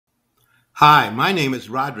Hi, my name is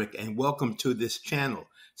Roderick, and welcome to this channel,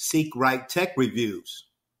 Seek Right Tech Reviews.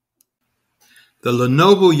 The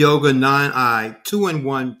Lenovo Yoga 9i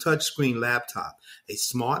 2-in-1 touchscreen laptop, a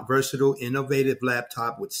smart, versatile, innovative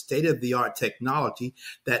laptop with state-of-the-art technology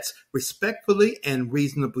that's respectfully and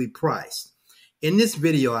reasonably priced. In this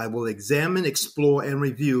video, I will examine, explore, and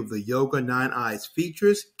review the Yoga 9i's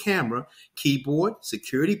features, camera, keyboard,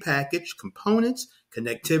 security package, components,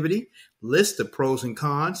 connectivity, list of pros and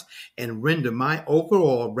cons, and render my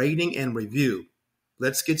overall rating and review.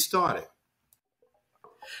 Let's get started.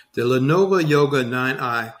 The Lenovo Yoga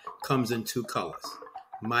 9i comes in two colors,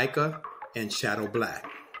 mica and shadow black.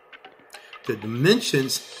 The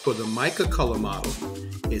dimensions for the mica color model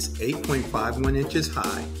is 8.51 inches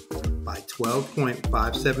high by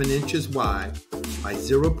 12.57 inches wide by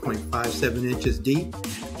 0.57 inches deep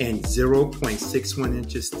and 0.61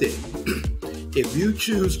 inches thick. If you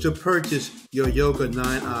choose to purchase your Yoga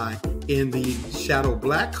 9i in the shadow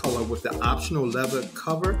black color with the optional leather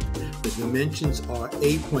cover, the dimensions are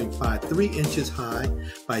 8.53 inches high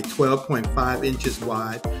by 12.5 inches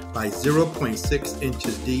wide by 0.6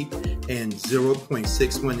 inches deep and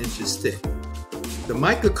 0.61 inches thick. The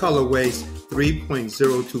mica color weighs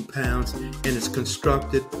 3.02 pounds and is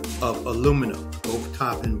constructed of aluminum, both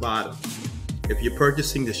top and bottom. If you're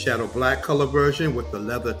purchasing the shadow black color version with the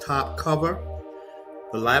leather top cover,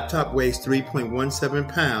 the laptop weighs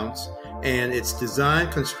 3.17 pounds and its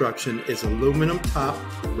design construction is aluminum top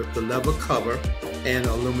with the leather cover and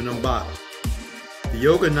aluminum bottom. The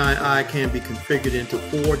Yoga 9i can be configured into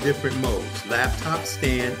 4 different modes: laptop,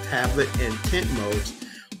 stand, tablet, and tent modes,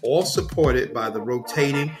 all supported by the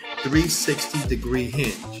rotating 360-degree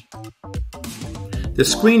hinge. The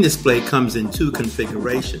screen display comes in 2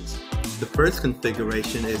 configurations. The first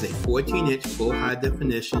configuration is a 14-inch full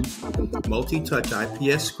high-definition multi-touch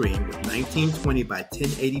IPS screen with 1920 by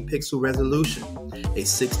 1080 pixel resolution, a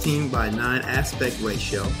 16 by 9 aspect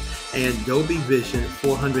ratio, and Dolby Vision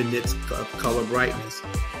 400 nits of color brightness.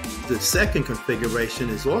 The second configuration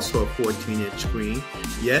is also a 14-inch screen,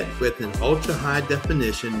 yet with an ultra-high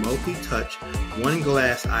definition multi-touch one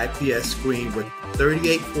glass IPS screen with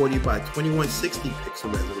 3840 by 2160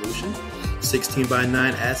 pixel resolution, 16 by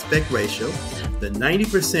 9 aspect ratio, the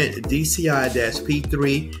 90%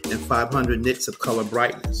 DCI-P3 and 500 nits of color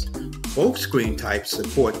brightness. Both screen types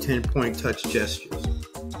support 10-point touch gestures.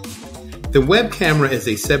 The web camera is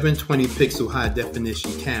a 720 pixel high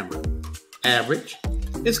definition camera. Average.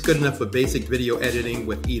 It's good enough for basic video editing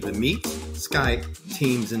with either Meet, Skype,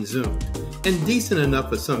 Teams, and Zoom, and decent enough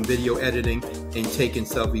for some video editing and taking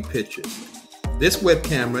selfie pictures. This web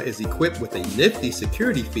camera is equipped with a nifty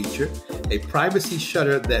security feature, a privacy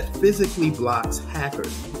shutter that physically blocks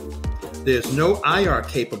hackers. There's no IR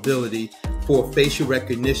capability for facial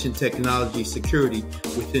recognition technology security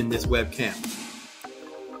within this web camera.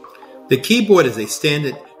 The keyboard is a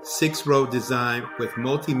standard 6-row design with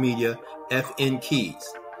multimedia FN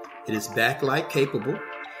keys. It is backlight capable.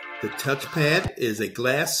 The touchpad is a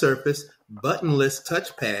glass surface, buttonless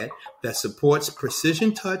touchpad that supports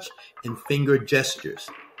precision touch and finger gestures.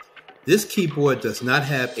 This keyboard does not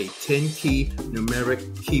have a 10-key numeric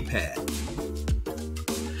keypad.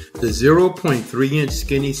 The 0.3-inch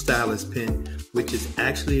skinny stylus pen, which is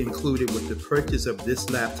actually included with the purchase of this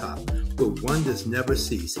laptop, but one does never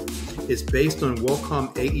cease, is based on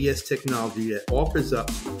Qualcomm AES technology that offers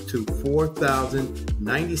up to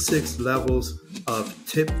 4,096 levels of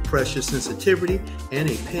tip pressure sensitivity and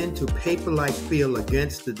a pen-to-paper-like feel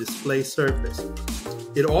against the display surface.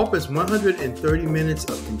 It offers 130 minutes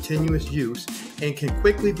of continuous use and can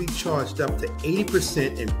quickly be charged up to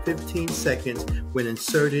 80% in 15 seconds when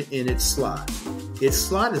inserted in its slot. Its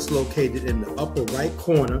slot is located in the upper right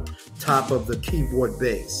corner, top of the keyboard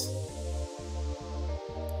base.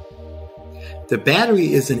 The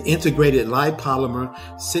battery is an integrated light polymer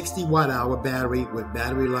 60 watt-hour battery with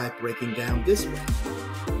battery life breaking down this way.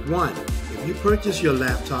 1. If you purchase your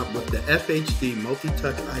laptop with the FHD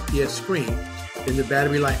multi-touch IPS screen, then the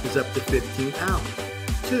battery life is up to 15 hours.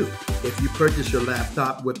 2. If you purchase your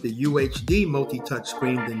laptop with the UHD multi-touch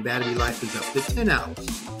screen, then battery life is up to 10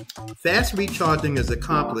 hours. Fast recharging is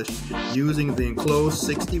accomplished using the enclosed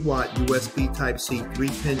 60-watt USB Type-C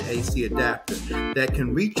 3-pin AC adapter that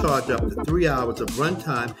can recharge up to 3 hours of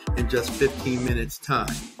runtime in just 15 minutes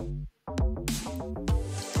time.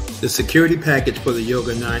 The security package for the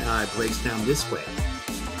Yoga 9i breaks down this way.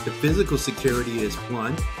 The physical security is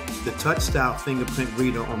 1. The touch-style fingerprint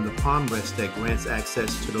reader on the palm rest that grants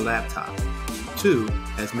access to the laptop. 2.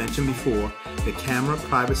 As mentioned before, the camera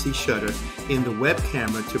privacy shutter in the web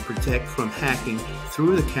camera to protect from hacking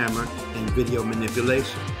through the camera and video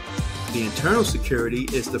manipulation. The internal security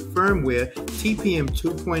is the firmware TPM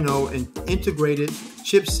 2.0 and integrated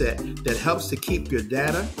chipset that helps to keep your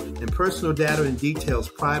data and personal data and details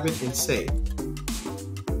private and safe.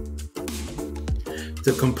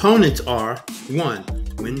 The components are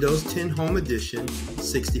 1. Windows 10 Home Edition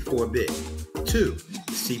 64-bit. 2.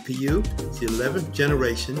 The CPU is the 11th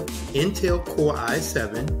generation Intel Core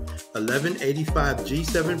i7 1185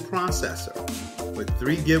 G7 processor with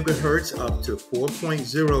 3 GHz up to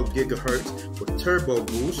 4.0 GHz with turbo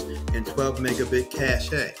boost and 12 megabit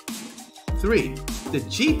cache. 3. The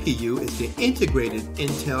GPU is the integrated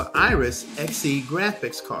Intel Iris Xe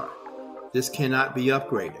graphics card. This cannot be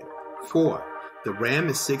upgraded. 4. The RAM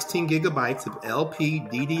is 16 gigabytes of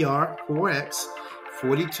LPDDR4X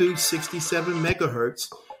 4267 megahertz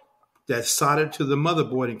that's soldered to the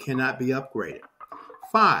motherboard and cannot be upgraded.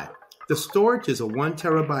 5. The storage is a 1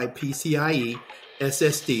 terabyte PCIe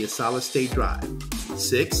SSD, a solid-state drive.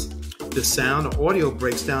 6. The sound or audio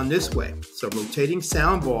breaks down this way. It's a rotating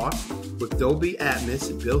sound bar with Dolby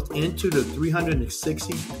Atmos built into the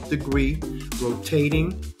 360-degree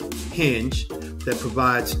rotating hinge that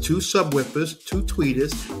provides 2 subwoofers, 2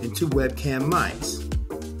 tweeters, and 2 webcam mics.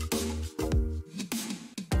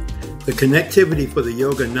 The connectivity for the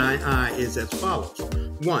Yoga 9i is as follows.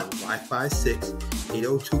 1. Wi-Fi 6,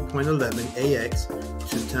 802.11ax,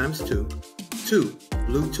 2x2. 2.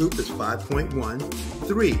 Bluetooth is 5.1.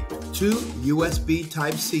 3. 2 USB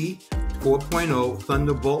Type-C 4.0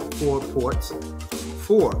 Thunderbolt 4 ports.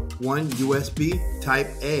 4. 1 USB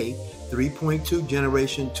Type-A 3.2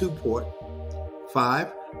 Generation 2 port. 5.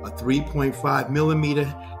 A 3.5 millimeter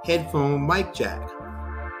headphone mic jack.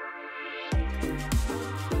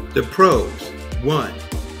 The pros. 1.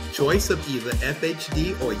 Choice of either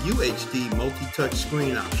FHD or UHD multi-touch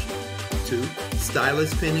screen option. 2.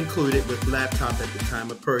 Stylus pen included with laptop at the time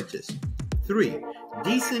of purchase. 3.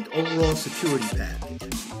 Decent overall security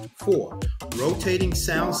package. 4. Rotating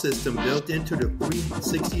sound system built into the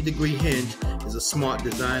 360-degree hinge is a smart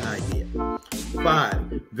design idea.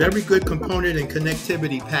 5. Very good component and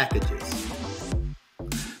connectivity packages.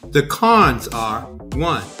 The cons are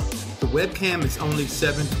 1. The webcam is only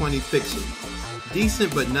 720 pixels.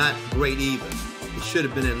 Decent but not great either. It should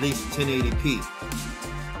have been at least 1080p.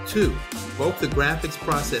 2. Both the graphics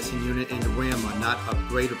processing unit and the RAM are not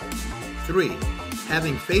upgradable. 3.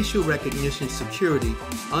 Having facial recognition security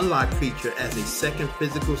unlock feature as a second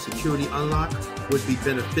physical security unlock would be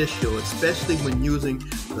beneficial, especially when using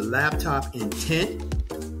the laptop in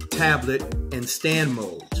tent, tablet, and stand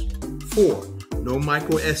modes. 4. No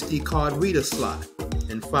micro SD card reader slot.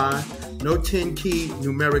 And 5. No 10-key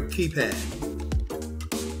numeric keypad.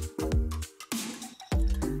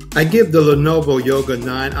 I give the Lenovo Yoga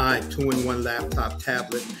 9i 2-in-1 laptop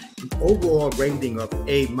tablet an overall rating of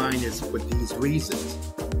A- for these reasons.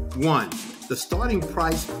 1. The starting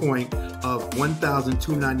price point of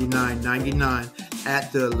 $1,299.99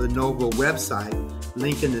 at the Lenovo website,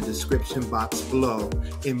 link in the description box below,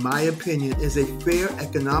 in my opinion, is a fair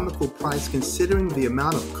economical price considering the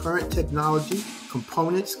amount of current technology,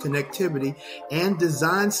 components, connectivity, and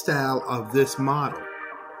design style of this model.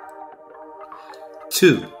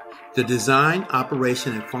 2. The design,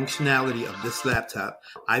 operation, and functionality of this laptop,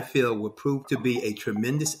 I feel, will prove to be a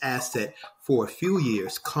tremendous asset for a few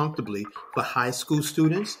years comfortably for high school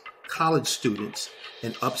students, college students,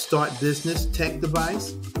 an upstart business tech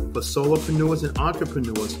device, for solopreneurs and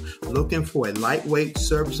entrepreneurs looking for a lightweight,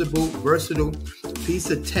 serviceable, versatile piece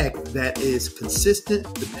of tech that is consistent,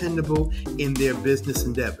 dependable in their business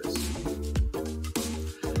endeavors.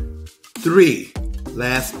 3.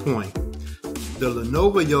 Last point. The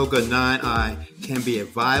Lenovo Yoga 9i can be a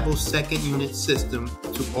viable second unit system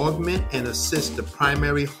to augment and assist the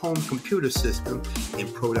primary home computer system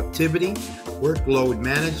in productivity, workload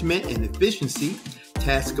management and efficiency,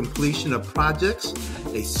 task completion of projects,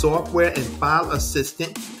 a software and file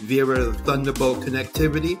assistant via the Thunderbolt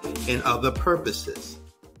connectivity, and other purposes.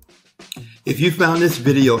 If you found this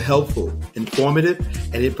video helpful, informative,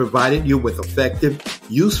 and it provided you with effective,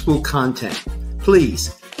 useful content,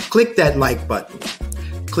 please click that like button,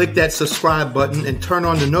 click that subscribe button, and turn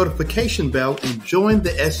on the notification bell and join the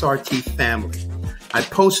SRT family. I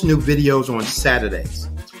post new videos on Saturdays.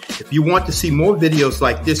 If you want to see more videos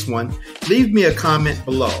like this one, leave me a comment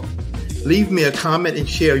below. Leave me a comment and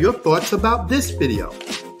share your thoughts about this video.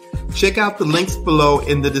 Check out the links below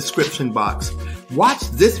in the description box. Watch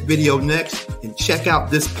this video next and check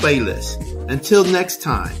out this playlist. Until next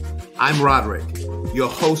time, I'm Roderick, your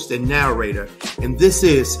host and narrator, and this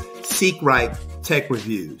is Seek Right Tech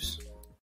Reviews.